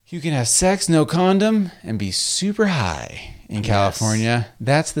You can have sex, no condom, and be super high in California.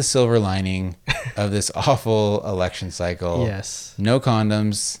 That's the silver lining of this awful election cycle. Yes. No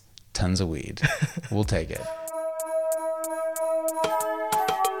condoms, tons of weed. We'll take it.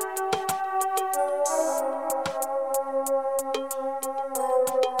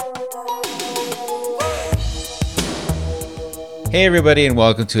 Hey everybody, and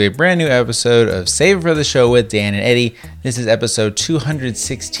welcome to a brand new episode of Save It for the Show with Dan and Eddie. This is episode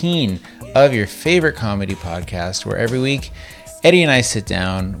 216 of your favorite comedy podcast, where every week Eddie and I sit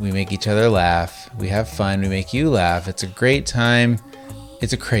down, we make each other laugh, we have fun, we make you laugh. It's a great time.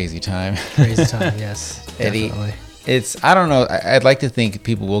 It's a crazy time. Crazy time, yes. Eddie, Definitely. I don't know, I'd like to think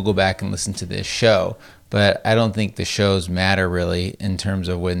people will go back and listen to this show, but I don't think the shows matter really in terms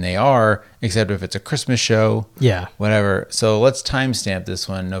of when they are, except if it's a Christmas show. Yeah. Whatever. So let's timestamp this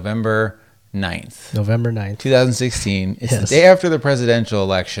one, November 9th. November 9th. 2016. It's Yes. the day after the presidential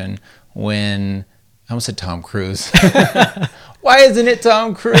election when, I almost said Tom Cruise. Why isn't it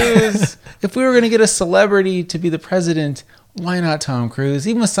Tom Cruise? If we were going to get a celebrity to be the president, why not Tom Cruise?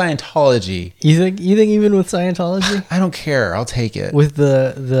 Even with Scientology. You think even with Scientology? I don't care. I'll take it. With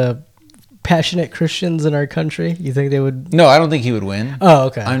the passionate Christians in our country, you think they would? No, I don't think he would win. Oh,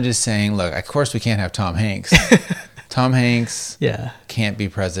 okay. I'm just saying, look, of course we can't have Tom Hanks. Tom Hanks Yeah. can't be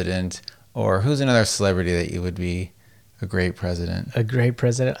president. Or who's another celebrity that you would be a great president? A great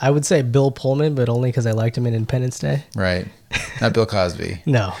president. I would say Bill Pullman, but only because I liked him in Independence Day. Right. Not Bill Cosby.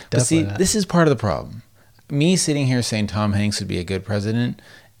 No, But see, definitely not. this is part of the problem. Me sitting here saying Tom Hanks would be a good president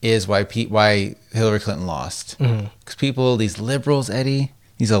is why Hillary Clinton lost. Because people, these liberals, Eddie,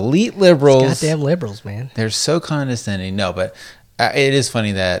 these elite liberals, Goddamn liberals, man. they're so condescending. No, but it is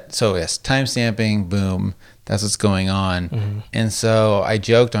funny that, so yes, timestamping, boom, that's what's going on. And so I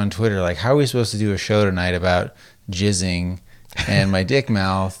joked on Twitter, like, how are we supposed to do a show tonight about jizzing and my dick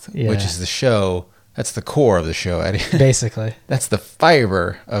mouth, which Yeah. is the show. That's the core of the show, Eddie. Basically. That's the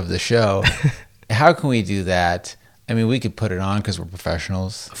fiber of the show. How can we do that? I mean, we could put it on because we're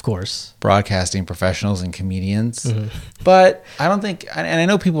professionals, Of course. broadcasting professionals and comedians. But I don't think, and I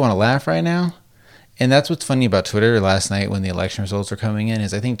know people want to laugh right now. And that's what's funny about Twitter last night when the election results were coming in,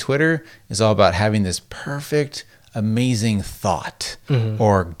 is I think Twitter is all about having this perfect, amazing thought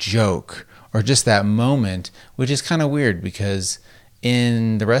or joke or just that moment, which is kind of weird because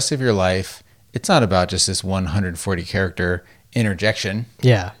in the rest of your life, it's not about just this 140 character interjection.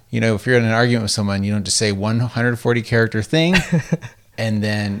 Yeah. You know, if you're in an argument with someone, you don't just say 140 character thing and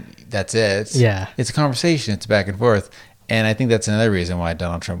then that's it. Yeah. It's a conversation. It's back and forth. And I think that's another reason why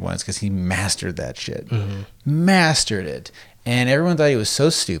Donald Trump won, is because he mastered that shit. Mastered it. And everyone thought he was so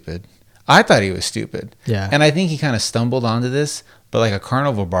stupid. I thought he was stupid. Yeah. And I think he kind of stumbled onto this, but like a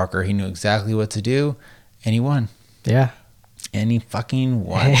carnival barker, he knew exactly what to do and he won. Yeah. And he fucking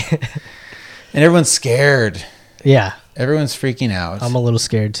won. And everyone's scared. Yeah. Everyone's freaking out. I'm a little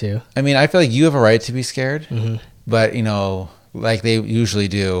scared too. I mean, I feel like you have a right to be scared, but you know, like they usually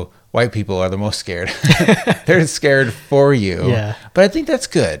do, white people are the most scared. They're scared for you. Yeah. But I think that's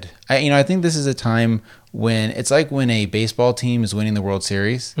good. I think this is a time when it's like when a baseball team is winning the World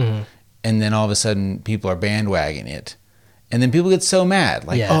Series, and then all of a sudden people are bandwagoning it, and then people get so mad,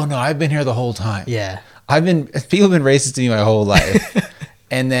 like, Yeah. oh no, I've been here the whole time. Yeah. People have been racist to me my whole life.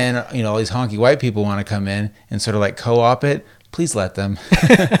 And then, you know, all these honky white people want to come in and sort of like co-op it. Please let them.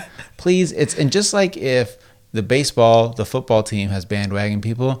 Please. And just like if the football team has bandwagon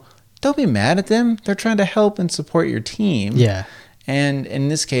people, don't be mad at them. They're trying to help and support your team. Yeah. And in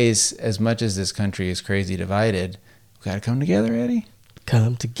this case, as much as this country is crazy divided, we got to come together, Eddie.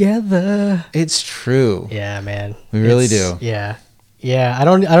 Come together. It's true. Yeah, man. We really It's- do. Yeah. Yeah. I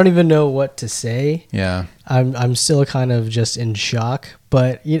don't even know what to say. Yeah. I'm still kind of just in shock,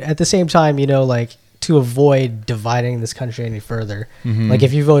 but at the same time, you know, like, to avoid dividing this country any further, like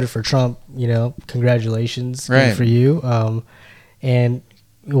if you voted for Trump, you know, congratulations, good Right. for you. And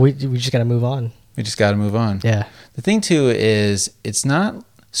we just got to move on. We just got to move on. Yeah. The thing, too, is it's not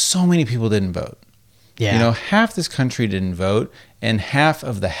so many people didn't vote. Yeah. You know, half this country didn't vote, and half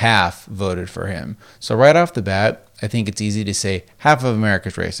of the half voted for him. So right off the bat, I think it's easy to say half of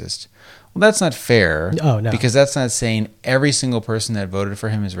America's racist. Well, that's not fair. Oh, no. Because that's not saying every single person that voted for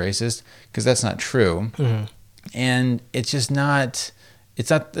him is racist, because that's not true. And it's just not, it's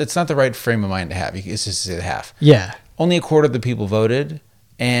not the right frame of mind to have. It's just to say the half. Yeah. Only a quarter of the people voted,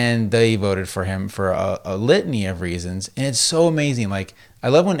 and they voted for him for a litany of reasons. And it's so amazing. Like, I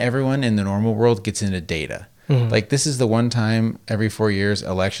love when everyone in the normal world gets into data. Like, this is the one time every 4 years,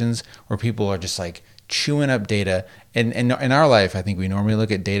 elections, where people are just like chewing up data. And in our life, I think we normally look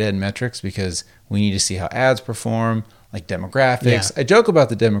at data and metrics because we need to see how ads perform, like demographics. Yeah. I joke about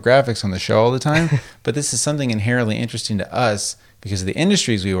the demographics on the show all the time, but this is something inherently interesting to us because of the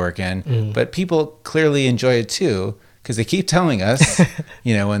industries we work in. But people clearly enjoy it too because they keep telling us,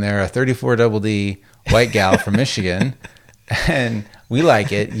 when they're a 34 double D white gal from Michigan, and we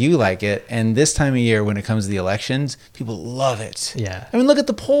like it, you like it, and this time of year when it comes to the elections, people love it. Yeah. I mean, look at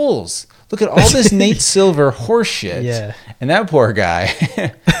the polls. Look at all this Nate Silver horse shit. Yeah. And that poor guy,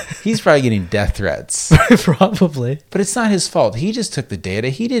 he's probably getting death threats. Probably. But it's not his fault. He just took the data.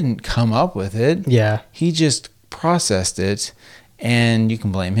 He didn't come up with it. Yeah. He just processed it. And you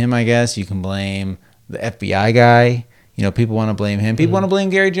can blame him, I guess. You can blame the FBI guy. People want to blame him. People want to blame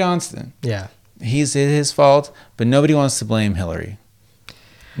Gary Johnson. Yeah. He's his fault, but nobody wants to blame Hillary.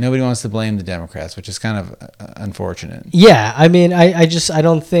 Nobody wants to blame the Democrats, which is kind of unfortunate. Yeah, I mean, I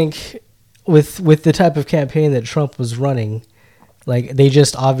don't think with the type of campaign that Trump was running, like they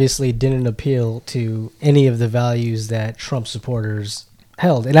just obviously didn't appeal to any of the values that Trump supporters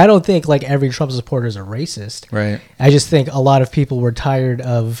held. And I don't think like every Trump supporter is a racist. Right. I just think a lot of people were tired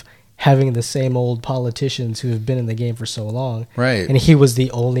of having the same old politicians who have been in the game for so long. Right. And he was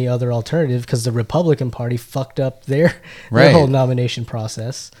the only other alternative because the Republican Party fucked up their Right. whole nomination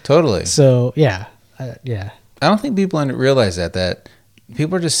process. Totally. So, yeah. Yeah. I don't think people realize that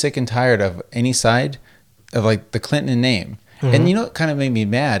people are just sick and tired of any side of like the Clinton name. And what kind of made me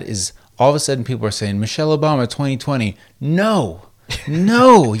mad is all of a sudden people are saying, Michelle Obama 2020. No,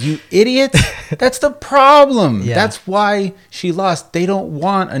 you idiot. That's the problem. Yeah. That's why she lost. They don't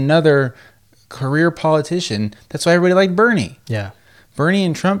want another career politician. That's why everybody liked Bernie. Yeah. Bernie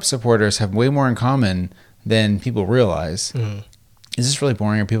and Trump supporters have way more in common than people realize. Is this really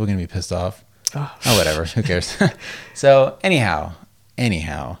boring? Are people going to be pissed off? Oh, whatever. Who cares? So anyhow.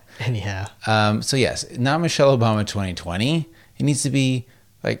 So yes, not Michelle Obama 2020. It needs to be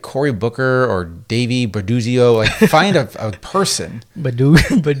like Cory Booker or Davey Barduzio. Like find a person.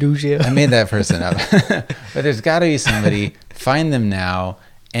 Badugio. I made that person up. But there's got to be somebody. Find them now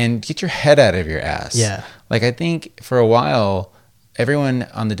and get your head out of your ass. Yeah. Like I think for a while, everyone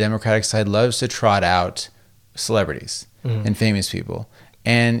on the Democratic side loves to trot out celebrities and famous people.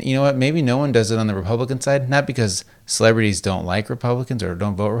 And you know what? Maybe no one does it on the Republican side, not because celebrities don't like Republicans or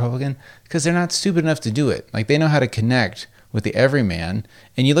don't vote Republican, because they're not stupid enough to do it. Like they know how to connect with the everyman.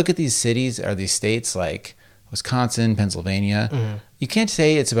 And you look at these cities or these states like Wisconsin, Pennsylvania, you can't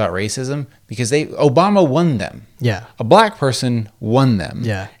say it's about racism because Obama won them. Yeah. A black person won them.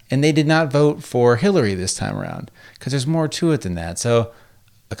 Yeah. And they did not vote for Hillary this time around because there's more to it than that. So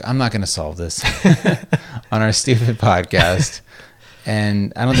look, I'm not going to solve this on our stupid podcast.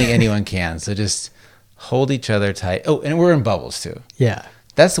 And I don't think anyone can. So just hold each other tight. Oh, and we're in bubbles too. Yeah.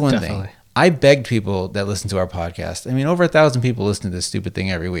 That's the one Definitely. thing. I begged people that listen to our podcast. I mean, over 1,000 people listen to this stupid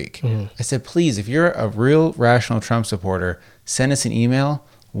thing every week. I said, please, if you're a real rational Trump supporter, send us an email.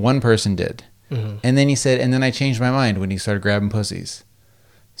 One person did. And then he said, and then I changed my mind when he started grabbing pussies.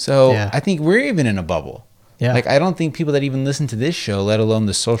 So Yeah. I think we're even in a bubble. Yeah. Like, I don't think people that even listen to this show, let alone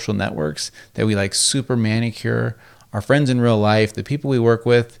the social networks that we like super manicure, our friends in real life, the people we work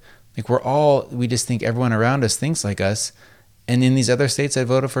with, like we just think everyone around us thinks like us. And in these other states that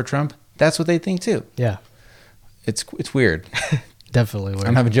voted for Trump, that's what they think too. Yeah. It's weird. Definitely weird. I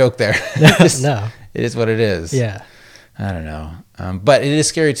don't have a joke there. No. It is what it is. Yeah. I don't know. But it is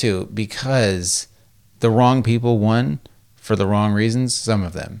scary too because the wrong people won for the wrong reasons, some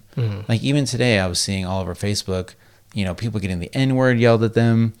of them. Like even today I was seeing all over Facebook, people getting the N-word yelled at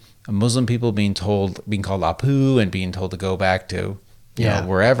them, Muslim people being called Apu and being told to go back to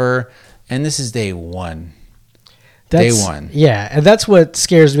wherever. And this is day one. Day one. Yeah, and that's what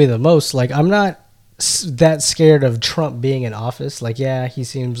scares me the most. Like, I'm not that scared of Trump being in office. Like, yeah, he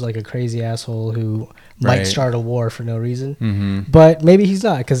seems like a crazy asshole who might start a war for no reason. But maybe he's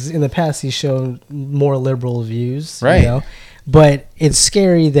not, because in the past he's shown more liberal views. Right. But it's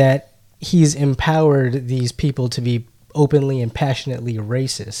scary that he's empowered these people to be openly and passionately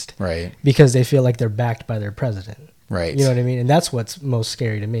racist. Right. Because they feel like they're backed by their president. Right. You know what I mean? And that's what's most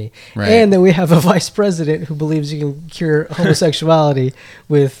scary to me. Right. And that we have a vice president who believes you can cure homosexuality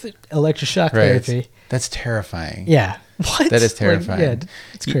with electroshock therapy. That's terrifying. Yeah. What? That is terrifying. Like, yeah,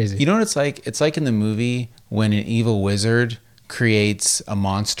 it's crazy. You know what it's like? It's like in the movie when an evil wizard creates a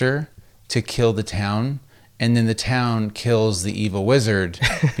monster to kill the town, and then the town kills the evil wizard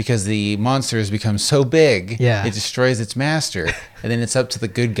because the monster has become so big, it destroys its master, and then it's up to the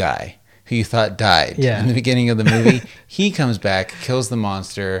good guy who you thought died in the beginning of the movie. He comes back, kills the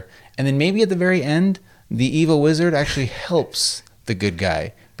monster, and then maybe at the very end, the evil wizard actually helps the good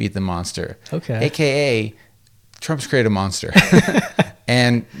guy beat the monster. Okay. AKA, Trump's created a monster.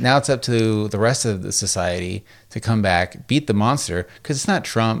 And now it's up to the rest of the society to come back, beat the monster, because it's not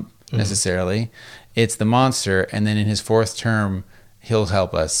Trump necessarily. It's the monster. And then in his fourth term, he'll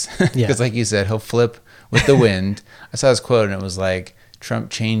help us. Because like you said, he'll flip with the wind. I saw this quote and it was like, Trump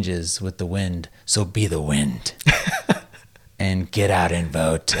changes with the wind, so be the wind. And get out and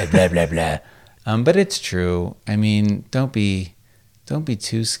vote, blah, blah, blah. But it's true. I mean, don't be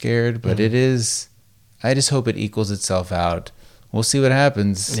too scared, but it is, I just hope it equals itself out. We'll see what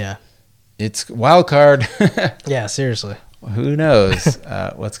happens. Yeah. It's wild card. Yeah, seriously. Who knows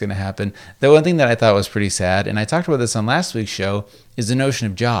what's going to happen. The one thing that I thought was pretty sad, and I talked about this on last week's show, is the notion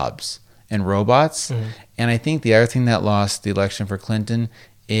of jobs and robots. And I think the other thing that lost the election for Clinton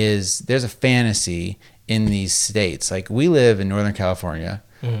is there's a fantasy in these states. Like, we live in Northern California,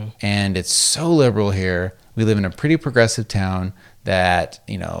 and it's so liberal here. We live in a pretty progressive town that,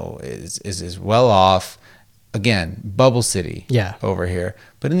 you know, is well off. Again, bubble city over here.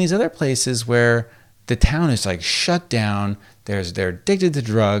 But in these other places where the town is like shut down, they're addicted to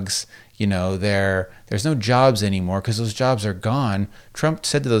drugs, you know, there's no jobs anymore because those jobs are gone. Trump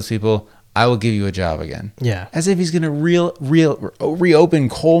said to those people, I will give you a job again. Yeah. As if he's going to reopen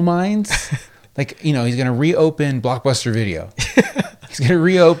coal mines. Like, you know, he's going to reopen Blockbuster Video. He's going to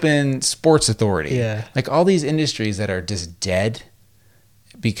reopen Sports Authority. Yeah. Like, all these industries that are just dead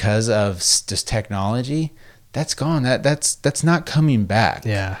because of just technology, that's gone. That's not coming back.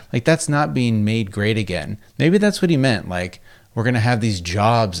 Yeah. Like, that's not being made great again. Maybe that's what he meant. Like, we're going to have these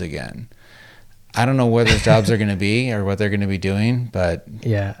jobs again. I don't know where those jobs are going to be or what they're going to be doing, but what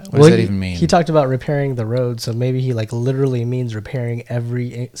does that even mean? He talked about repairing the roads, so maybe he like literally means repairing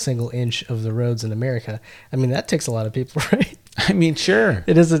every single inch of the roads in America. I mean, that takes a lot of people, right? I mean, sure.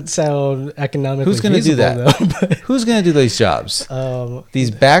 It doesn't sound economically Who's going to do that? Though, Who's going to do these jobs?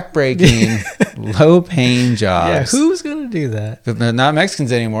 These backbreaking, low-paying jobs. Yeah, who's going to do that? They're not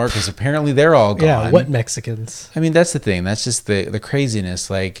Mexicans anymore because apparently they're all gone. Yeah, what Mexicans? I mean, that's the thing. That's just the craziness.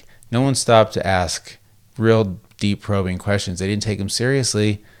 Like, no one stopped to ask real deep probing questions. They didn't take them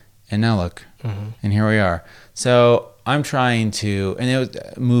seriously. And now look, and here we are. So I'm trying to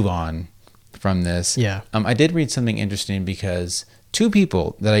move on from this. Yeah. I did read something interesting because two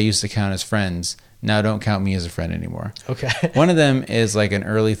people that I used to count as friends now don't count me as a friend anymore. Okay. One of them is like an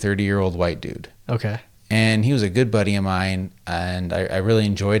early 30-year-old white dude. Okay. And he was a good buddy of mine, and I really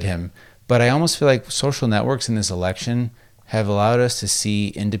enjoyed him. But I almost feel like social networks in this election have allowed us to see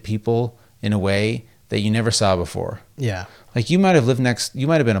into people in a way that you never saw before. Yeah. Like, you might have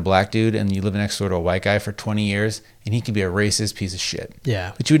been a black dude and you live next door to a white guy for 20 years and he could be a racist piece of shit.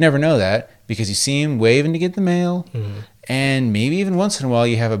 Yeah. But you would never know that because you see him waving to get the mail, and maybe even once in a while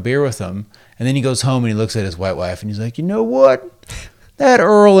you have a beer with him, and then he goes home and he looks at his white wife and he's like, you know what? That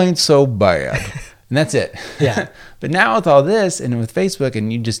Earl ain't so bad. And that's it. Yeah. But now with all this and with Facebook,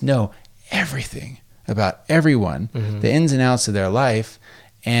 and you just know everything about everyone, the ins and outs of their life.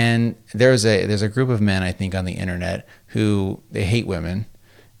 And there's a group of men, I think, on the internet who they hate women,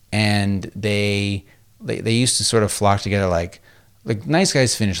 and they used to sort of flock together like nice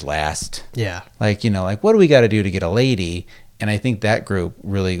guys finish last. Yeah. Like, you know, like, what do we got to do to get a lady? And I think that group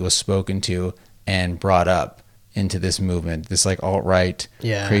really was spoken to and brought up into this movement, this like alt-right,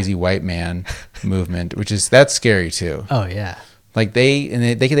 crazy white man movement, that's scary too. Oh yeah. Like, they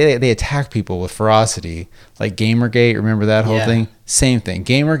attack people with ferocity. Like Gamergate, remember that whole thing? Same thing.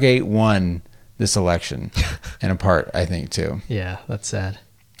 Gamergate won this election in a part, I think, too. Yeah, that's sad.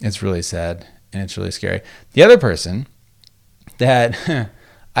 It's really sad, and it's really scary. The other person that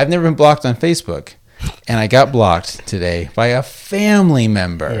I've never been blocked on Facebook, and I got blocked today by a family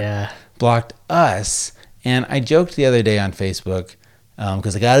member. Yeah. Blocked us, and I joked the other day on Facebook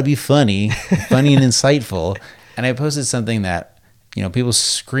because I got to be funny and insightful, and I posted something that, you know, people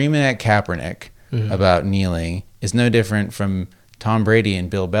screaming at Kaepernick about kneeling is no different from Tom Brady and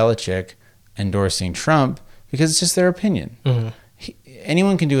Bill Belichick endorsing Trump because it's just their opinion.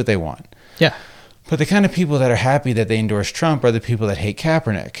 Anyone can do what they want. Yeah. But the kind of people that are happy that they endorse Trump are the people that hate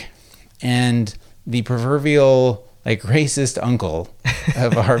Kaepernick. And the proverbial, like, racist uncle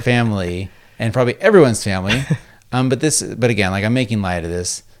of our family, and probably everyone's family, but again, like, I'm making light of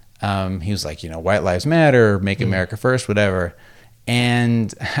this. He was like, you know, white lives matter, make America first, whatever.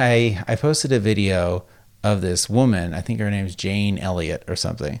 And I posted a video of this woman, I think her name's Jane Elliott or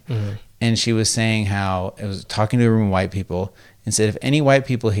something. And she was saying how it was talking to a room of white people and said, if any white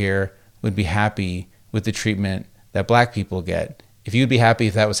people here would be happy with the treatment that black people get, if you'd be happy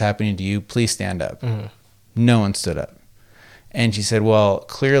if that was happening to you, please stand up. No one stood up. And she said, well,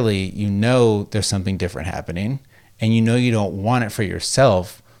 clearly, you know, there's something different happening, and you know you don't want it for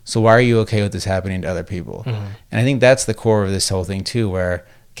yourself. So why are you okay with this happening to other people? And I think that's the core of this whole thing too, where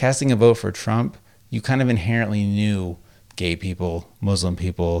casting a vote for Trump, you kind of inherently knew gay people, Muslim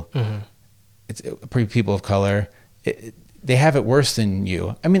people, it's people of color. They have it worse than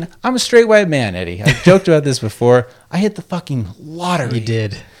you. I mean, I'm a straight white man, Eddie. I've joked about this before. I hit the fucking lottery. You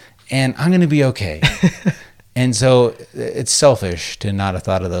did. And I'm going to be okay. And so it's selfish to not have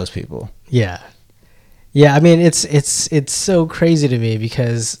thought of those people. Yeah. Yeah, I mean, it's so crazy to me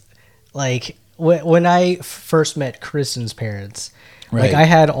because, like, when I first met Kristen's parents, like, I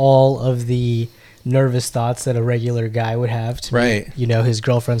had all of the nervous thoughts that a regular guy would have to meet, you know, his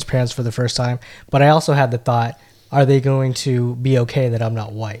girlfriend's parents for the first time. But I also had the thought, are they going to be okay that I'm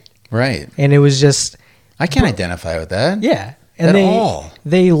not white? Right. And it was just... I can't identify with that. Yeah. And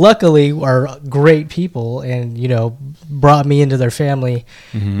they luckily are great people and, you know, brought me into their family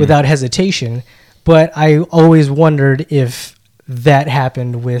without hesitation. But I always wondered if that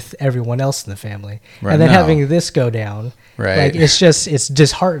happened with everyone else in the family. Right. And then having this go down, like, it's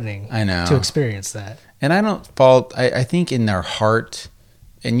disheartening to experience that. And I don't fault, I think in their heart,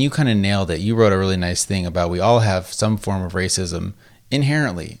 and you kind of nailed it. You wrote a really nice thing about we all have some form of racism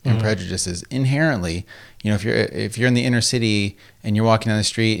inherently and prejudices inherently. You know, if you're in the inner city and you're walking down the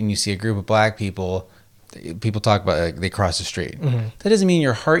street and you see a group of black people talk about, like, they cross the street. That doesn't mean in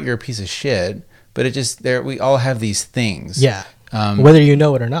your heart you're a piece of shit, but it just we all have these things. Yeah. Whether you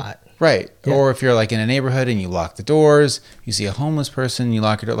know it or not. Right. Yeah. Or if you're, like, in a neighborhood and you lock the doors, you see a homeless person, you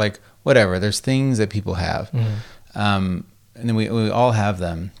lock your door, like, whatever. There's things that people have. And then we all have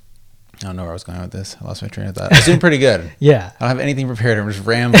them. I don't know where I was going with this. I lost my train of thought. I was doing pretty good. Yeah. I don't have anything prepared. I'm just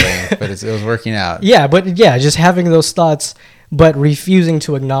rambling, but it was working out. Yeah, but just having those thoughts, but refusing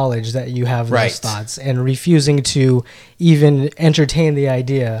to acknowledge that you have those thoughts and refusing to even entertain the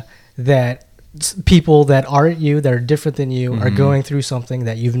idea that people that aren't you, that are different than you, are going through something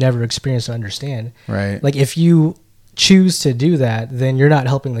that you've never experienced to understand. Right. Like, if you choose to do that, then you're not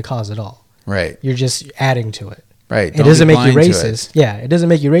helping the cause at all. Right. You're just adding to it. Right. It doesn't make you racist. Yeah, it doesn't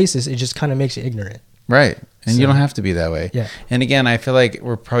make you racist. It just kind of makes you ignorant. Right. And you don't have to be that way. Yeah. And again, I feel like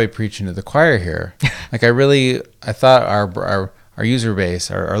we're probably preaching to the choir here. Like, I thought our user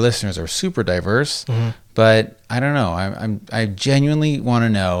base, our listeners are super diverse, but I don't know. I genuinely want to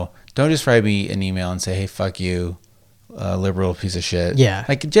know. Don't just write me an email and say, hey, fuck you, liberal piece of shit. Yeah.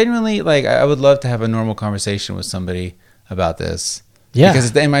 Like, genuinely, like, I would love to have a normal conversation with somebody about this. Yeah.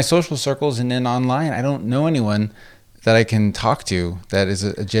 Because in my social circles and then online, I don't know anyone that I can talk to that is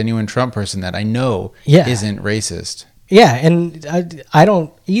a genuine Trump person that I know isn't racist. Yeah, and I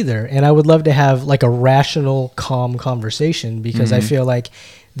don't either. And I would love to have, like, a rational, calm conversation because I feel like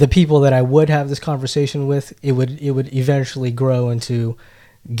the people that I would have this conversation with, it would eventually grow into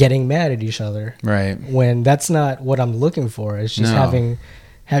getting mad at each other. Right. When that's not what I'm looking for. It's just having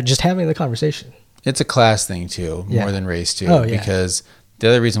the conversation. It's a class thing too, more than race too. Oh, yeah. Because the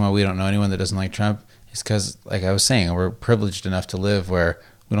other reason why we don't know anyone that doesn't like Trump is because, like I was saying, we're privileged enough to live where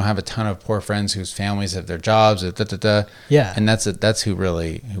we don't have a ton of poor friends whose families have their jobs. Yeah. And that's who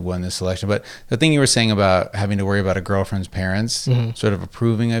won this election. But the thing you were saying about having to worry about a girlfriend's parents sort of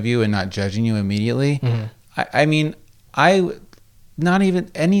approving of you and not judging you immediately. I mean, I don't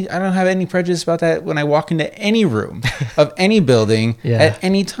have any prejudice about that when I walk into any room of any building at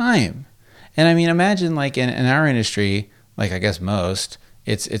any time. And I mean, imagine, like, in our industry, like, I guess most,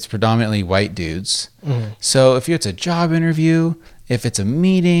 it's predominantly white dudes. So if it's a job interview, if it's a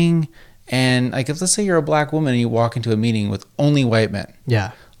meeting, and, like, if let's say you're a black woman and you walk into a meeting with only white men.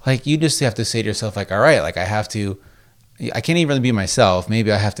 Yeah. Like, you just have to say to yourself, like, all right, like, I can't even really be myself.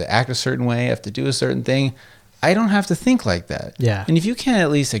 Maybe I have to act a certain way. I have to do a certain thing. I don't have to think like that. Yeah. And if you can't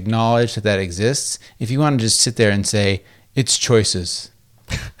at least acknowledge that exists, if you want to just sit there and say, it's choices.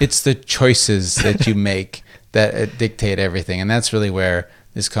 It's the choices that you make that dictate everything. And that's really where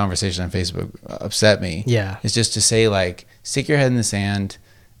this conversation on Facebook upset me. Yeah. It's just to say, like, stick your head in the sand.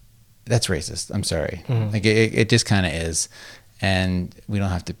 That's racist. I'm sorry. Like, it just kind of is. And we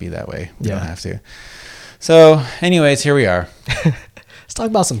don't have to be that way. We don't have to. So anyways, here we are. Let's talk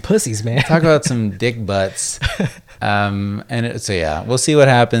about some pussies, man. Talk about some dick butts. So we'll see what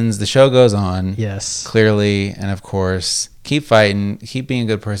happens. The show goes on. Yes. Clearly. And of course, keep fighting, keep being a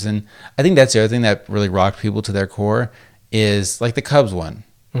good person. I think that's the other thing that really rocked people to their core is, like, the Cubs won.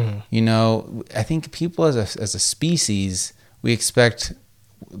 You know, I think people as a species, we expect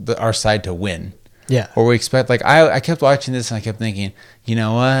our side to win. Yeah. Or we expect, like, I kept watching this and I kept thinking, you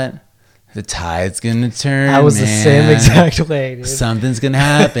know what? The tide's going to turn, I was the same exact way, dude. Something's going to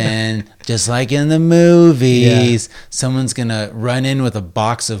happen. Just like in the movies. Yeah. Someone's going to run in with a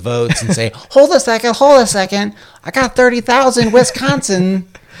box of votes and say, hold a second. I got 30,000 Wisconsin.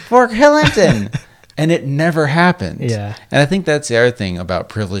 for Clinton. And it never happened. Yeah. And I think that's the other thing about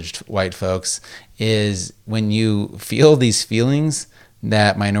privileged white folks is when you feel these feelings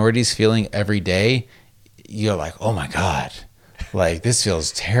that minorities feeling every day, you're like, oh my God, like this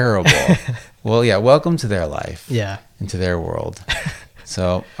feels terrible. Well, yeah, welcome to their life. Yeah. Into their world.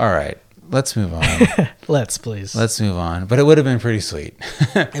 So, all right, let's move on. Please. Let's move on. But it would have been pretty sweet.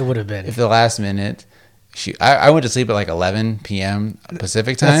 It would have been. If the last minute, I went to sleep at like 11 p.m.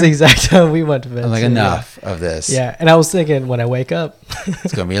 Pacific time. That's the exact time we went to bed. I'm like, enough of this. Yeah, and I was thinking when I wake up,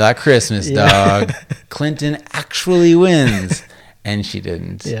 it's going to be like Christmas, dog. Clinton actually wins. And she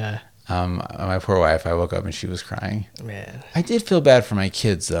didn't. Yeah. My poor wife, I woke up and she was crying. Man. I did feel bad for my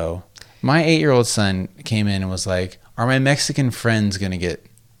kids, though. My 8-year-old son came in and was like, are my Mexican friends going to get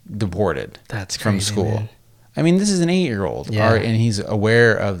deported from school? Man. I mean, this is an 8-year-old, and he's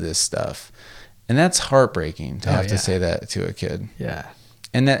aware of this stuff. And that's heartbreaking to have to say that to a kid. Yeah.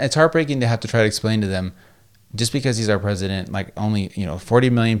 And that it's heartbreaking to have to try to explain to them, just because he's our president, like only, 40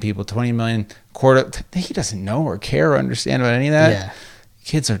 million people, 20 million, he doesn't know or care or understand about any of that. Yeah.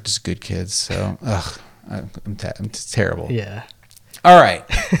 Kids are just good kids. So, I'm terrible. Yeah. All right.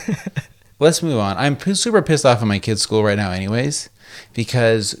 Let's move on. I'm super pissed off at my kid's school right now anyways,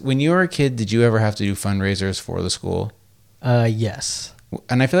 because when you were a kid, did you ever have to do fundraisers for the school? Yes.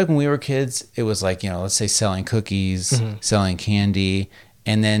 And I feel like when we were kids, it was like, let's say selling cookies, selling candy,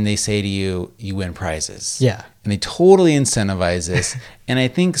 and then they say to you, you win prizes. Yeah. And they totally incentivize this. And I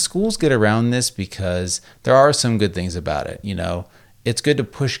think schools get around this because there are some good things about it. It's good to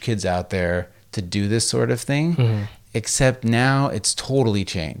push kids out there to do this sort of thing, except now it's totally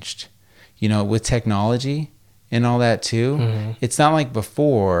changed. With technology and all that too, it's not like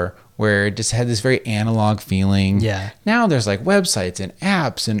before where it just had this very analog feeling. Yeah. Now there's like websites and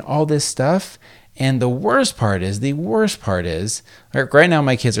apps and all this stuff. And the worst part is, like right now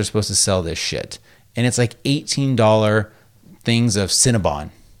my kids are supposed to sell this shit. And it's like $18 things of Cinnabon.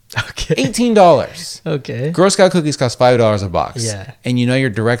 Okay. $18. Okay. Girl Scout cookies cost $5 a box. Yeah. And you're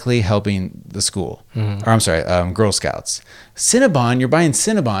directly helping the school. Or I'm sorry, Girl Scouts. Cinnabon, you're buying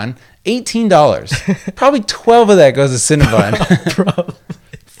Cinnabon, $18. Probably 12 of that goes to Cinnabon. Probably.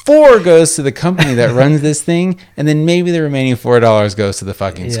 4 goes to the company that runs this thing, and then maybe the remaining $4 goes to the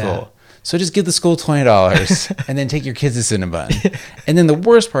fucking school. So just give the school $20 and then take your kids to Cinnabon. And then the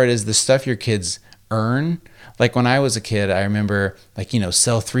worst part is the stuff your kids earn. Like when I was a kid, I remember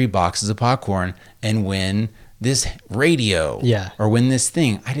sell 3 boxes of popcorn and win this radio. Yeah. Or win this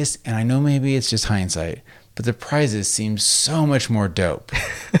thing. And I know maybe it's just hindsight, but the prizes seem so much more dope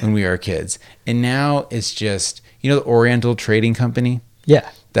when we were kids. And now it's just, the Oriental Trading Company? Yeah.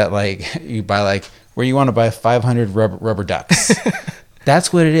 That you buy where you want to buy 500 rubber ducks.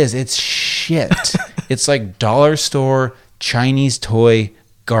 That's what it is. It's shit. It's like dollar store Chinese toy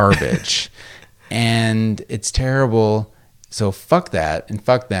garbage. And it's terrible. So fuck that and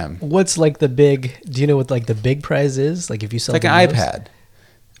fuck them. What's do you know what the big prize is? Like if you sell like an iPad.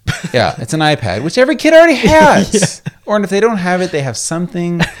 Yeah, it's an iPad, which every kid already has. Yeah. Or if they don't have it, they have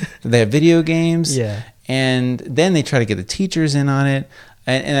something. They have video games. Yeah. And then they try to get the teachers in on it.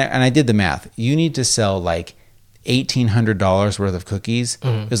 And I did the math. You need to sell like $1,800 worth of cookies.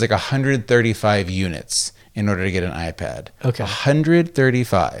 There's like 135 units in order to get an iPad. Okay.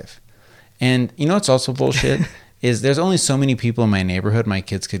 135. And what's also bullshit is there's only so many people in my neighborhood my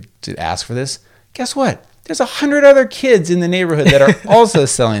kids could ask for this. Guess what? There's 100 other kids in the neighborhood that are also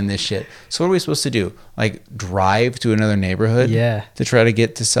selling this shit. So what are we supposed to do? Like drive to another neighborhood to try to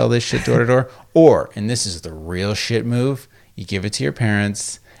get to sell this shit door to door? Or, and this is the real shit move, you give it to your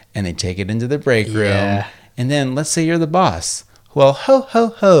parents and they take it into the break room. Yeah. And then let's say you're the boss. Well, ho, ho,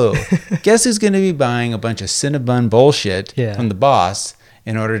 ho. Guess who's going to be buying a bunch of Cinnabon bullshit from the boss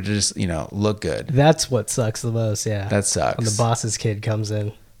in order to just, look good? That's what sucks the most, yeah. That sucks. When the boss's kid comes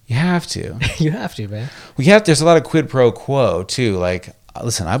in. You have to. You have to, man. There's a lot of quid pro quo, too. Like,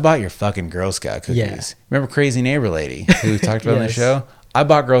 listen, I bought your fucking Girl Scout cookies. Yeah. Remember Crazy Neighbor Lady who we talked about on the show? I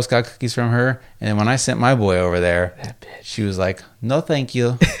bought Girl Scout cookies from her, and then when I sent my boy over there, she was like, no, thank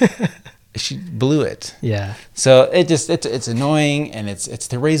you. She blew it. Yeah. So it's annoying, and it's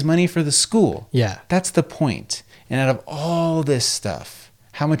to raise money for the school. Yeah. That's the point. And out of all this stuff,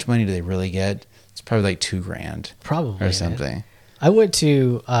 how much money do they really get? It's probably like $2,000. Probably. Or something. Man. I went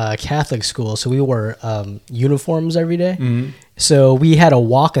to Catholic school, so we wore uniforms every day. So we had a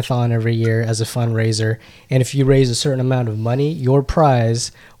walkathon every year as a fundraiser, and if you raise a certain amount of money, your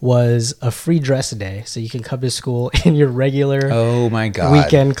prize was a free dress day, so you can come to school in your regular Oh my God.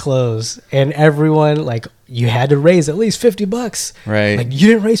 weekend clothes. And everyone, like, you had to raise at least $50. Right. Like, you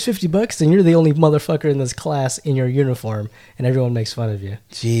didn't raise $50, then you're the only motherfucker in this class in your uniform, and everyone makes fun of you.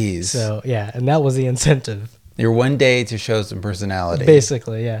 Jeez. So yeah, and that was the incentive. Your one day to show some personality.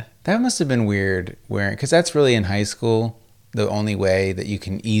 Basically, yeah. That must have been weird wearing, because that's really in high school the only way that you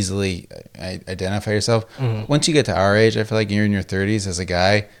can easily identify yourself. Mm-hmm. Once you get to our age, I feel like you're in your 30s as a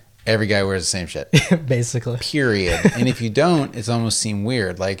guy, every guy wears the same shit. Basically. Period. And if you don't, it's almost seem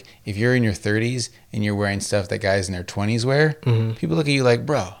weird. Like if you're in your 30s and you're wearing stuff that guys in their 20s wear, people look at you like,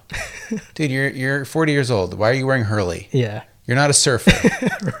 bro, dude, you're 40 years old. Why are you wearing Hurley? Yeah. You're not a surfer.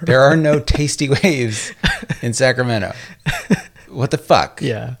 There are no tasty waves in Sacramento. What the fuck?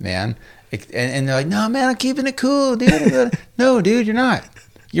 Yeah. Man. And they're like, no, man, I'm keeping it cool, dude. No, dude, you're not.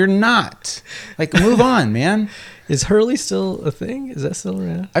 You're not. Like, move on, man. Is Hurley still a thing? Is that still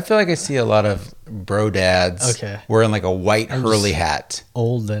around? I feel like I see a lot of bro dads wearing like a white Hurley hat.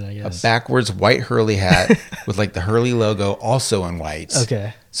 Old then, I guess. A backwards white Hurley hat with like the Hurley logo also in white.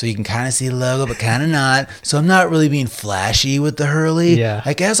 Okay. So you can kind of see the logo, but kind of not. So I'm not really being flashy with the Hurley. Yeah.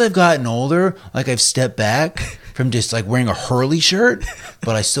 Like as I've gotten older, like I've stepped back from just like wearing a Hurley shirt,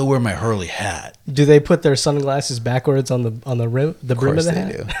 but I still wear my Hurley hat. Do they put their sunglasses backwards on the rim, the brim of the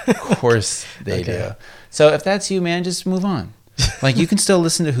hat? Of course they do. So if that's you, man, just move on. Like you can still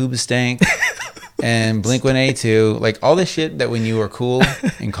listen to Hoobastank and Blink-182, like all the shit that when you were cool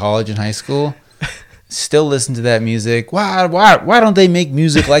in college and high school. Still listen to that music. Why don't they make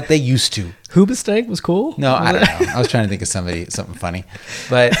music like they used to? Hoobastank was cool? No, I don't know. I was trying to think of something funny.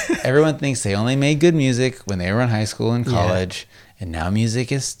 But everyone thinks they only made good music when they were in high school and college. Yeah. And now music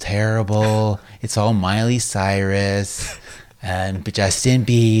is terrible. It's all Miley Cyrus and Justin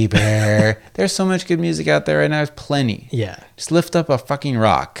Bieber. There's so much good music out there right now. There's plenty. Yeah. Just lift up a fucking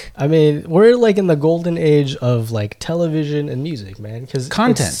rock. I mean, we're like in the golden age of like television and music, man. Because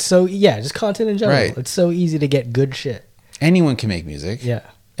content. Just content in general. Right. It's so easy to get good shit. Anyone can make music. Yeah.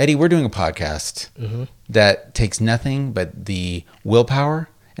 Eddie, we're doing a podcast that takes nothing but the willpower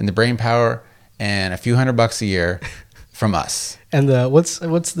and the brain power and a few $100 a year from us. And what's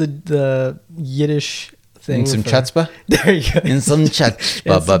the Yiddish thing? In some chutzpah? There you go. In some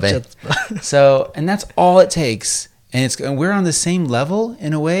chutzpah, baby. So, and that's all it takes. And we're on the same level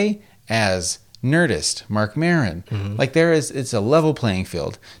in a way as Nerdist, Mark Maron. Like it's a level playing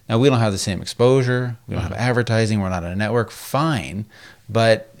field. Now we don't have the same exposure. We don't have advertising. We're not on a network. Fine.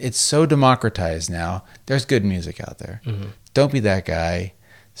 But it's so democratized now. There's good music out there. Don't be that guy.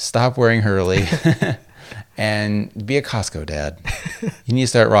 Stop wearing Hurley. And be a Costco dad. You need to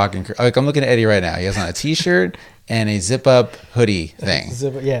start rocking. Like I'm looking at Eddie right now. He has on a t-shirt and a zip-up hoodie thing.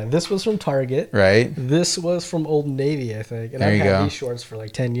 Yeah, this was from Target. Right. This was from Old Navy, I think. And I've had these shorts for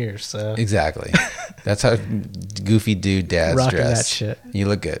like 10 years. So exactly. That's how goofy dude dads rocking dress. That shit. You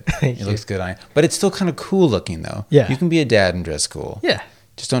look good. Thank you. It looks good on you. But it's still kind of cool looking though. Yeah. You can be a dad and dress cool. Yeah.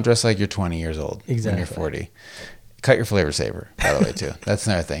 Just don't dress like you're 20 years old. Exactly. When you're 40. Cut your Flavor Saver, by the way, too. That's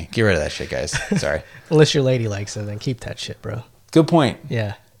another thing. Get rid of that shit, guys. Sorry. Unless your lady likes it, then keep that shit, bro. Good point.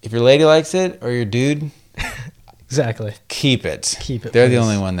 Yeah. If your lady likes it or your dude, exactly. Keep it. Keep it. They're please. the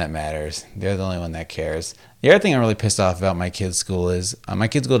only one that matters. They're the only one that cares. The other thing I'm really pissed off about my kids' school is my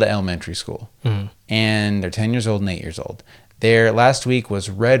kids go to elementary school, and they're 10 years old and 8 years old. Their last week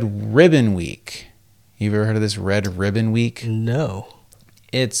was Red Ribbon Week. You ever heard of this Red Ribbon Week? No.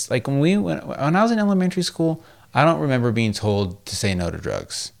 It's like when I was in elementary school, I don't remember being told to say no to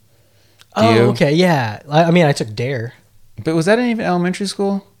drugs. Do you? Okay, yeah. I mean, I took DARE. But was that in even elementary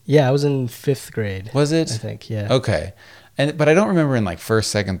school? Yeah, I was in 5th grade. Was it? I think, yeah. Okay. But I don't remember in like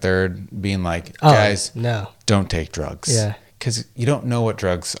 1st, 2nd, 3rd being like, guys, no, don't take drugs. Yeah. Because you don't know what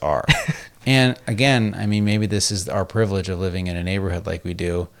drugs are. And again, I mean, maybe this is our privilege of living in a neighborhood like we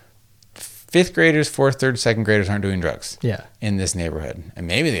do. 5th graders, 4th, 3rd, 2nd graders aren't doing drugs. Yeah. In this neighborhood. And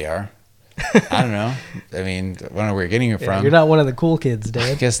maybe they are. I don't know. I mean, I don't know where you're getting it from. You're not one of the cool kids, Dad.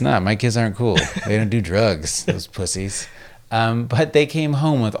 I guess not. My kids aren't cool. They don't do drugs, those pussies. But they came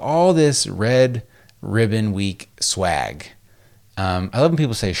home with all this Red Ribbon Week swag. I love when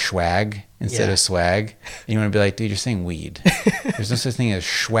people say swag instead of swag. And you want to be like, dude, you're saying weed. There's no such thing as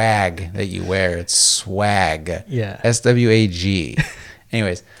swag that you wear. It's swag. Yeah. SWAG.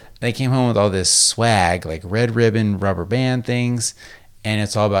 Anyways, they came home with all this swag, like red ribbon rubber band things. And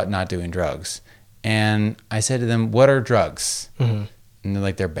it's all about not doing drugs. And I said to them, what are drugs? And they're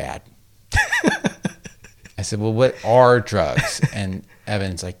like, they're bad. I said, well, what are drugs? And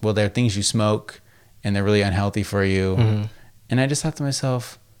Evan's like, well, they're things you smoke and they're really unhealthy for you. And I just thought to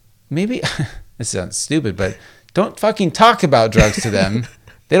myself, maybe this sounds stupid, but don't fucking talk about drugs to them.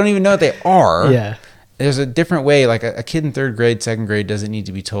 They don't even know what they are. Yeah. There's a different way. Like a kid in 3rd grade, 2nd grade doesn't need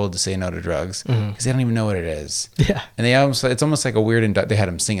to be told to say no to drugs because they don't even know what it is. Yeah. And it's almost like a weird, they had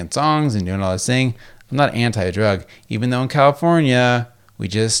them singing songs and doing all this thing. I'm not anti-drug, even though in California, we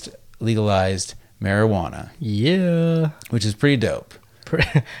just legalized marijuana. Yeah. Which is pretty dope.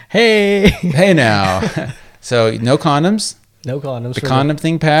 Hey. Hey now. So no condoms. No condoms. The condom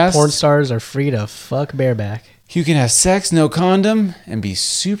thing passed. Porn stars are free to fuck bareback. You can have sex, no condom, and be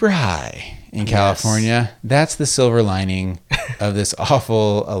super high in California. That's the silver lining of this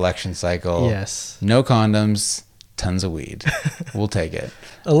awful election cycle. Yes. No condoms, tons of weed. We'll take it.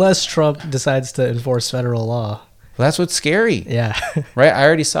 Unless Trump decides to enforce federal law. Well, that's what's scary. Yeah. Right? I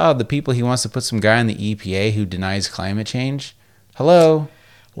already saw the people he wants to put some guy in the EPA who denies climate change. Hello?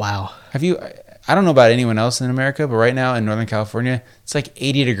 Wow. I don't know about anyone else in America, but right now in Northern California, it's like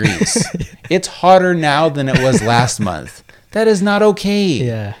 80 degrees. It's hotter now than it was last month. That is not okay.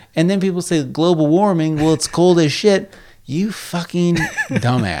 Yeah. And then people say global warming, well, it's cold as shit. You fucking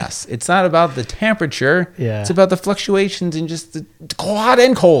dumbass. It's not about the temperature. Yeah. It's about the fluctuations and just the hot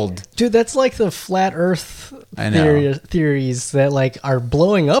and cold. Dude, that's like the flat earth theories that like are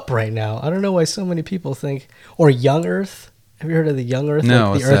blowing up right now. I don't know why so many people think, or young earth. Have you heard of the young earth?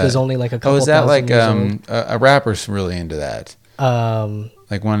 No, like the earth is only like a couple is that like years old. a rapper's really into that?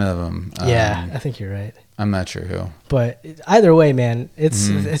 Like one of them. Yeah, I think you're right. I'm not sure who. But either way, man,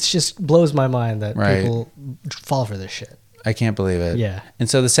 it's just blows my mind that Right. people fall for this shit. I can't believe it. Yeah. And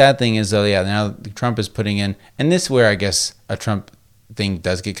so the sad thing is, though, now Trump is putting in, and this is where I guess a Trump thing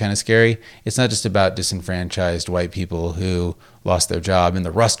does get kind of scary. It's not just about disenfranchised white people who lost their job in the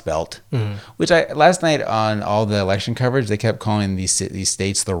Rust Belt, which last night on all the election coverage, they kept calling these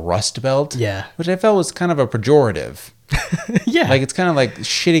states the Rust Belt. Yeah. Which I felt was kind of a pejorative. Yeah. Like it's kind of like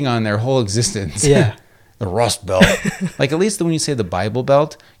shitting on their whole existence. Yeah. The Rust Belt. Like at least when you say the Bible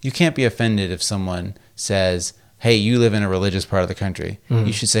Belt, you can't be offended if someone says, hey, you live in a religious part of the country.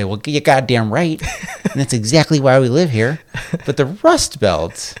 You should say, well, you're goddamn right. And that's exactly why we live here. But the Rust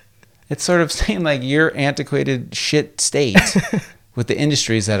Belt, it's sort of saying like your antiquated shit state with the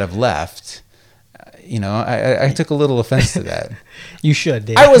industries that have left. I took a little offense to that. You should,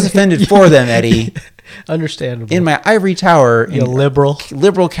 Dave. I was offended for them, Eddie. Understandable. In my ivory tower you in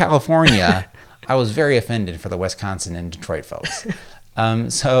liberal California, I was very offended for the Wisconsin and Detroit folks.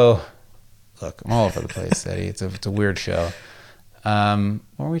 So, look, I'm all over the place, Eddie. It's a weird show. What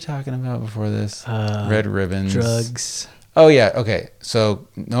were we talking about before this? Red ribbons. Drugs. Oh, yeah. Okay. So,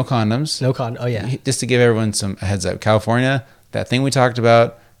 no condoms. Oh, yeah. Just to give everyone some heads up. California, that thing we talked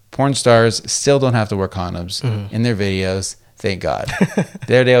about, porn stars still don't have to wear condoms in their videos. Thank God.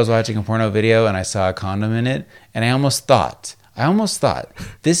 The other day I was watching a porno video and I saw a condom in it. And I almost thought,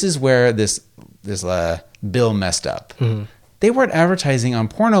 this is where this bill messed up. They weren't advertising on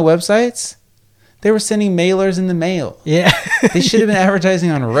porno websites. They were sending mailers in the mail. Yeah. They should have been advertising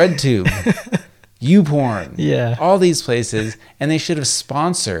on RedTube, YouPorn, Yeah. all these places. And they should have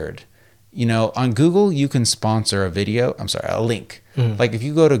sponsored. On Google, you can sponsor a link. Like if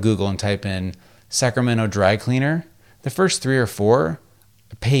you go to Google and type in Sacramento dry cleaner, the first 3 or 4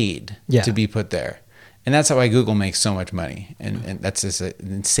 paid to be put there. And that's how Google makes so much money. And that's just an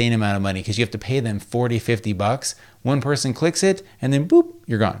insane amount of money because you have to pay them $40-$50. One person clicks it and then boop,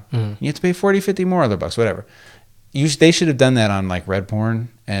 you're gone. You have to pay $40-$50 more other bucks, whatever. They should have done that on like Red Porn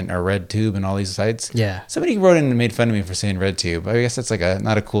or RedTube and all these sites. Yeah. Somebody wrote in and made fun of me for saying RedTube. I guess that's like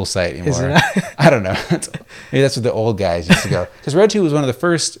not a cool site anymore. Is it not? I don't know. Maybe that's what the old guys used to go. Because RedTube was one of the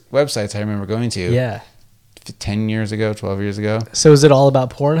first websites I remember going to. Yeah. 10 years ago, 12 years ago. So is it all about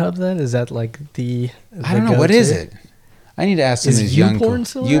Pornhub then? Is that like I don't know. What is it? I need to ask some of these young YouPorn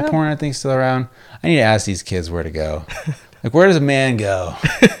still around? YouPorn, I think, still around. I need to ask these kids where to go. Like, where does a man go?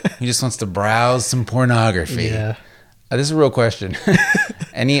 He just wants to browse some pornography. Yeah. This is a real question.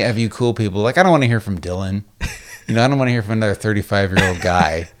 Any of you cool people, like, I don't want to hear from Dylan. I don't want to hear from another 35-year-old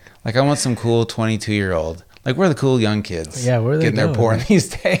guy. Like, I want some cool 22-year-old. Like, where are the cool young kids? Yeah, where are they getting their going? porn these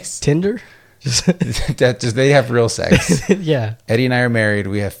days? Tinder? They have real sex. Yeah. Eddie and I are married.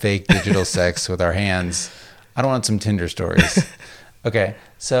 We have fake digital sex with our hands. I don't want some Tinder stories. Okay,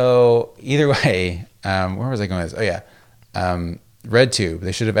 so either way, where was I going with this? Oh, yeah. RedTube.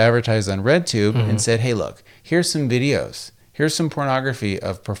 They should have advertised on RedTube and said, hey, look, here's some videos. Here's some pornography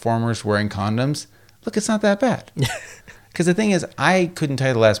of performers wearing condoms. Look, it's not that bad. Because the thing is, I couldn't tell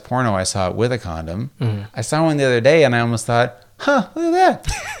you the last porno I saw with a condom. I saw one the other day and I almost thought, look at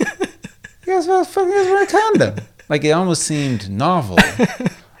that. You guys wearing a condom. Like, it almost seemed novel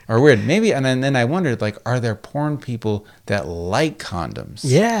or weird. Maybe, and then I wondered, like, are there porn people that like condoms?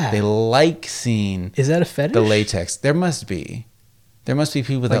 Yeah. They like seeing Is that a fetish? the latex. There must be. There must be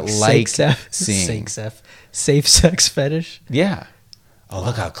people that like seeing. Safe sex fetish? Yeah. Oh,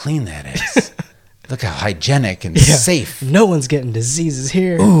 look how clean that is. Look how hygienic and safe. No one's getting diseases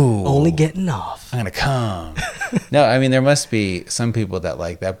here. Ooh. Only getting off. I'm going to come. No, I mean, there must be some people that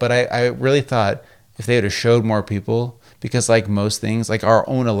like that. But I really thought if they would have showed more people, because like most things, like our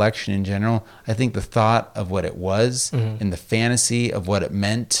own election in general, I think the thought of what it was and the fantasy of what it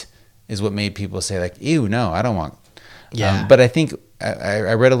meant is what made people say like, ew, no, I don't want. Yeah. But I think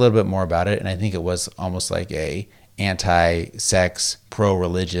I read a little bit more about it, and I think it was almost like a anti-sex,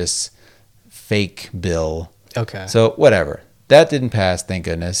 pro-religious fake bill. Okay. So whatever. That didn't pass, thank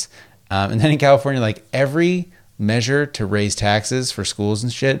goodness. And then in California, like every measure to raise taxes for schools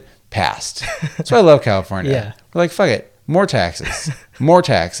and shit passed. So I love California. Yeah. We're like, fuck it. More taxes. More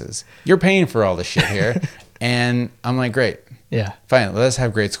taxes. You're paying for all this shit here. And I'm like, great. Yeah. Fine. Let us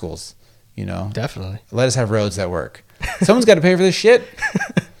have great schools. You know? Definitely. Let us have roads that work. Someone's got to pay for this shit.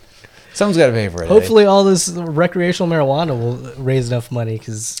 Someone's got to pay for it. Hopefully all this recreational marijuana will raise enough money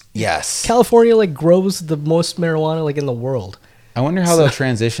because yes, California like grows the most marijuana like in the world. I wonder how they'll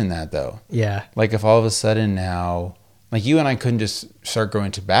transition that though. Yeah. Like if all of a sudden now, like you and I couldn't just start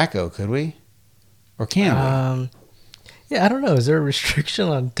growing tobacco, could we? Or can we? Yeah, I don't know. Is there a restriction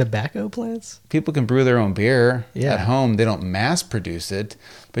on tobacco plants? People can brew their own beer Yeah. at home. They don't mass produce it.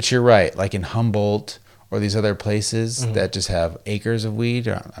 But you're right. Like in Humboldt or these other places that just have acres of weed,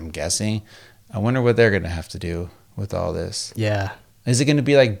 I'm guessing. I wonder what they're going to have to do with all this. Yeah. Is it going to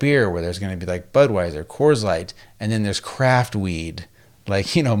be like beer where there's going to be like Budweiser, Coors Light, and then there's craft weed,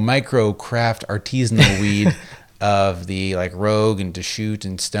 like, you know, micro craft artisanal weed of the like Rogue and Deschutes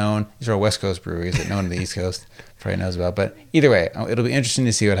and Stone. These are all West Coast breweries that no one on the East Coast probably knows about. But either way, it'll be interesting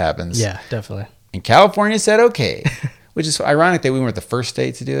to see what happens. Yeah, definitely. And California said okay, which is ironic that we weren't the first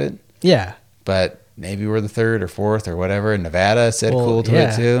state to do it. Yeah. But maybe we're the third or fourth or whatever. And Nevada said cool to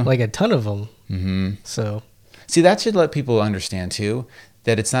it too. Like a ton of them. Mm-hmm. So, see, that should let people understand too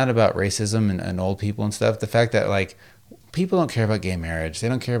that it's not about racism and old people and stuff. The fact that like people don't care about gay marriage, they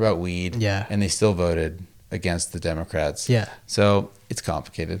don't care about weed, and they still voted against the Democrats. Yeah. So it's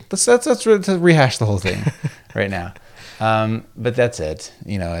complicated. Let's rehash the whole thing right now. But that's it.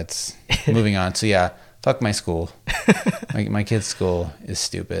 You know, it's moving on. So yeah, fuck my school. My kid's school is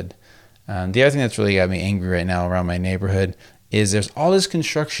stupid. The other thing that's really got me angry right now around my neighborhood is there's all this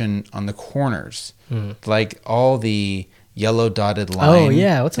construction on the corners, like all the yellow dotted line. Oh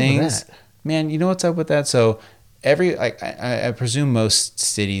yeah, what's things. up with that? Man, you know what's up with that? So I presume most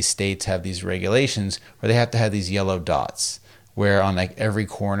cities, states have these regulations where they have to have these yellow dots where on like every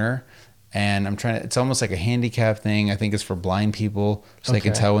corner. And it's almost like a handicap thing. I think it's for blind people so they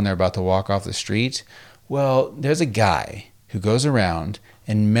can tell when they're about to walk off the street. Well, there's a guy who goes around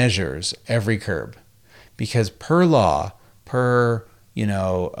and measures every curb because per law,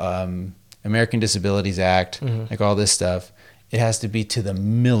 American Disabilities Act, like all this stuff, it has to be to the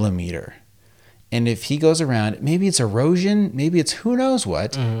millimeter. And if he goes around, maybe it's erosion, maybe it's who knows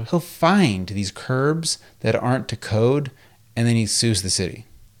what, he'll find these curbs that aren't to code, and then he sues the city.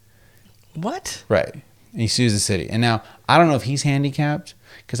 What? Right. And he sues the city. And now, I don't know if he's handicapped,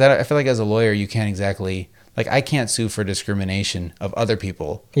 because I feel like as a lawyer, you can't exactly, like I can't sue for discrimination of other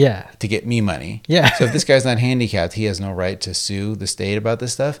people to get me money. Yeah. So if this guy's not handicapped, he has no right to sue the state about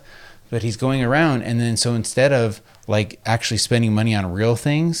this stuff. But he's going around, and then so instead of like actually spending money on real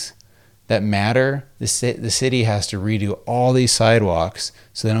things that matter, the city has to redo all these sidewalks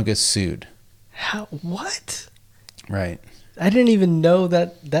so they don't get sued. How? What? Right. I didn't even know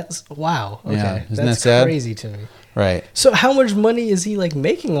that. That's wow. Okay, yeah, isn't that's that sad? Crazy to me. Right. So how much money is he like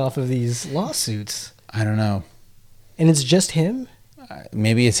making off of these lawsuits? I don't know. And it's just him?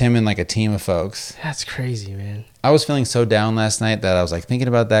 Maybe it's him and like a team of folks. That's crazy, man. I was feeling so down last night that I was like thinking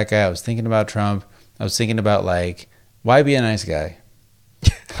about that guy. I was thinking about Trump. I was thinking about like, why be a nice guy?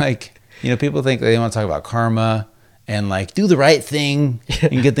 Like, you know, people think they want to talk about karma and like do the right thing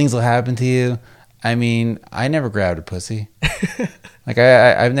and good things will happen to you. I mean, I never grabbed a pussy. Like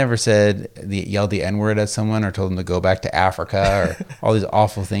I've never yelled the N-word at someone or told them to go back to Africa or all these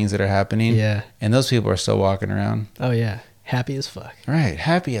awful things that are happening. Yeah. And those people are still walking around. Oh yeah. Happy as fuck. Right.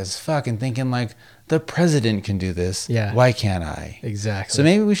 Happy as fuck and thinking like the president can do this. Yeah. Why can't I? Exactly. So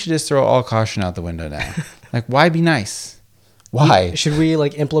maybe we should just throw all caution out the window now. Like, why be nice? Why? Should we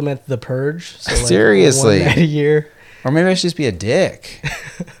like implement the purge? So, like, seriously. 1 night a year. Or maybe I should just be a dick.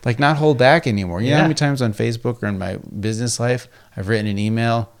 Like not hold back anymore. You know how many times on Facebook or in my business life I've written an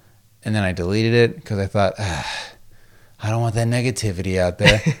email and then I deleted it because I thought, I don't want that negativity out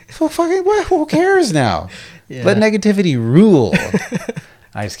there. So fucking what? Who cares now? Yeah. Let negativity rule.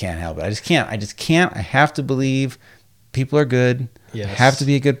 I just can't help it. I just can't. I have to believe people are good. Yes. I have to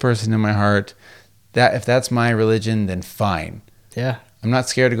be a good person in my heart. That if that's my religion, then fine. Yeah. I'm not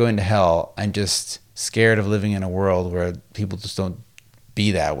scared of going to hell. I'm just scared of living in a world where people just don't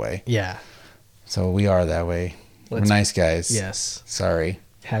be that way. Yeah. So we are that way. We're nice guys. Yes. Sorry.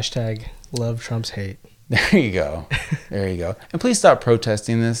 Hashtag love Trump's hate. There you go. There you go. And please stop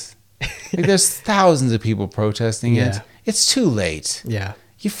protesting this. Like, there's thousands of people protesting it. Yeah. It's too late. Yeah.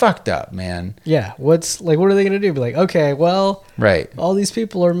 You fucked up, man. Yeah. What are they going to do? Be like, okay, well, Right. all these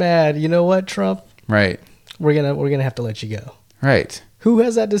people are mad. You know what, Trump? Right. We're going to have to let you go. Right. Who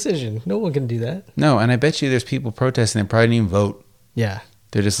has that decision? No one can do that. No, and I bet you there's people protesting that probably didn't even vote. Yeah.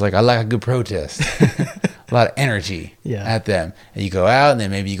 They're just like, I like a good protest. A lot of energy at them. And you go out, and then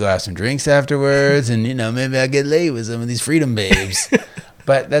maybe you go have some drinks afterwards, and, maybe I'll get laid with some of these freedom babes.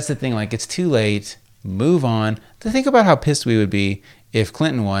 But that's the thing. Like, it's too late. Move on. To think about how pissed we would be if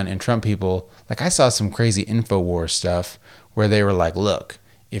Clinton won and Trump people, like, I saw some crazy InfoWars stuff where they were like, look,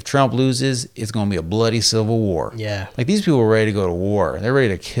 if Trump loses, it's going to be a bloody civil war. Yeah. Like, these people were ready to go to war. They're ready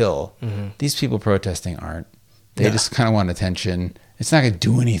to kill. Mm-hmm. These people protesting aren't. They just kind of want attention. It's not going to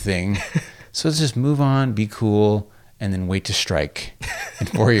do anything. So let's just move on, be cool, and then wait to strike in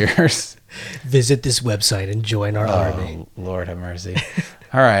 4 years. Visit this website and join our army. Lord have mercy.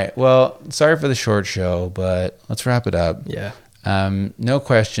 All right. Well, sorry for the short show, but let's wrap it up. Yeah. No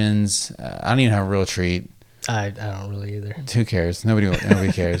questions. I don't even have a real treat. I don't really either. Who cares?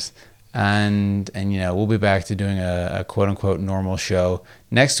 Nobody cares. And we'll be back to doing a quote unquote normal show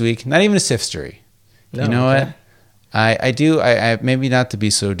next week. Not even a Sifstery. No, you know okay. what? I maybe not to be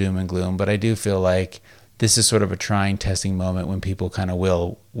so doom and gloom, but I do feel like this is sort of a trying testing moment when people kind of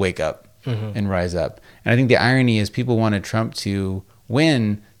will wake up and rise up. And I think the irony is people wanted Trump to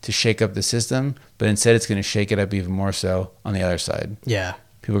win to shake up the system, but instead it's going to shake it up even more so on the other side. Yeah.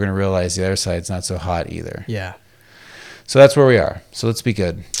 People are going to realize the other side's not so hot either. Yeah. So that's where we are. So let's be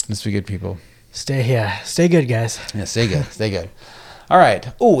good. Let's be good people. Stay good, guys. Yeah, stay good. Stay good. All right.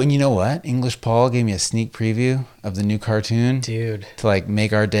 Oh, and you know what? English Paul gave me a sneak preview of the new cartoon. Dude. To like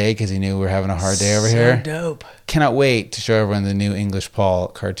make our day because he knew we were having a hard day over here. So dope. Cannot wait to show everyone the new English Paul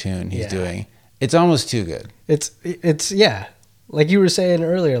cartoon he's doing. It's almost too good. It's yeah. Like you were saying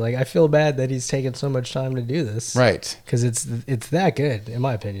earlier, like I feel bad that he's taken so much time to do this. Right. Because it's that good, in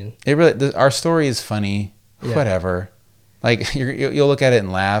my opinion. It really. Our story is funny. Yeah. Whatever. Like you'll look at it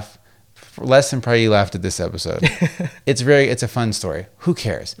and laugh. Less than probably you laughed at this episode. It's a fun story. Who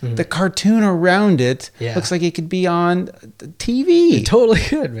cares? Mm-hmm. The cartoon around it looks like it could be on TV. It's totally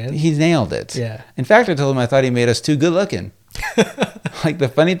good, man. He nailed it. Yeah. In fact, I told him I thought he made us too good looking. Like the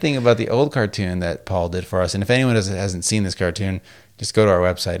funny thing about the old cartoon that Paul did for us, and if anyone hasn't seen this cartoon, just go to our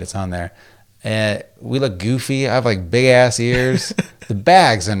website. It's on there. We look goofy. I have like big ass ears. The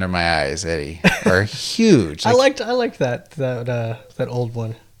bags under my eyes, Eddie, are huge. Like, I liked that old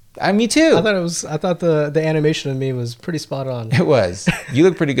one. Me too. I thought the animation of me was pretty spot on. It was. You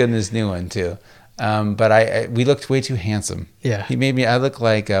look pretty good in this new one too. But we looked way too handsome. Yeah. He made me. I look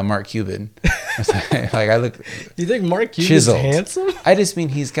like Mark Cuban. Like I look. You think Mark Cuban's chiseled. handsome? I just mean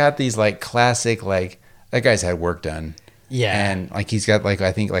he's got these like classic like that guy's had work done. Yeah. And like he's got like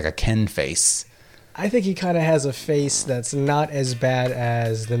I think like a Ken face. I think he kind of has a face that's not as bad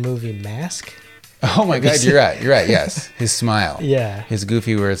as the movie Mask. Oh my God, you're right. You're right. Yes, his smile. Yeah. His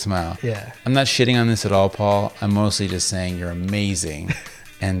goofy weird smile. Yeah. I'm not shitting on this at all, Paul. I'm mostly just saying you're amazing,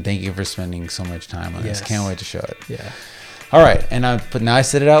 and thank you for spending so much time on this. Can't wait to show it. Yeah. All right, but now I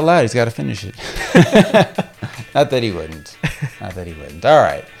said it out loud. He's got to finish it. Not that he wouldn't. Not that he wouldn't. All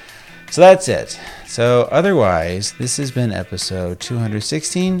right. So that's it. So otherwise, this has been episode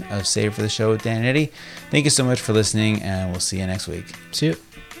 216 of Save for the Show with Dan and Eddie. Thank you so much for listening, and we'll see you next week. See you.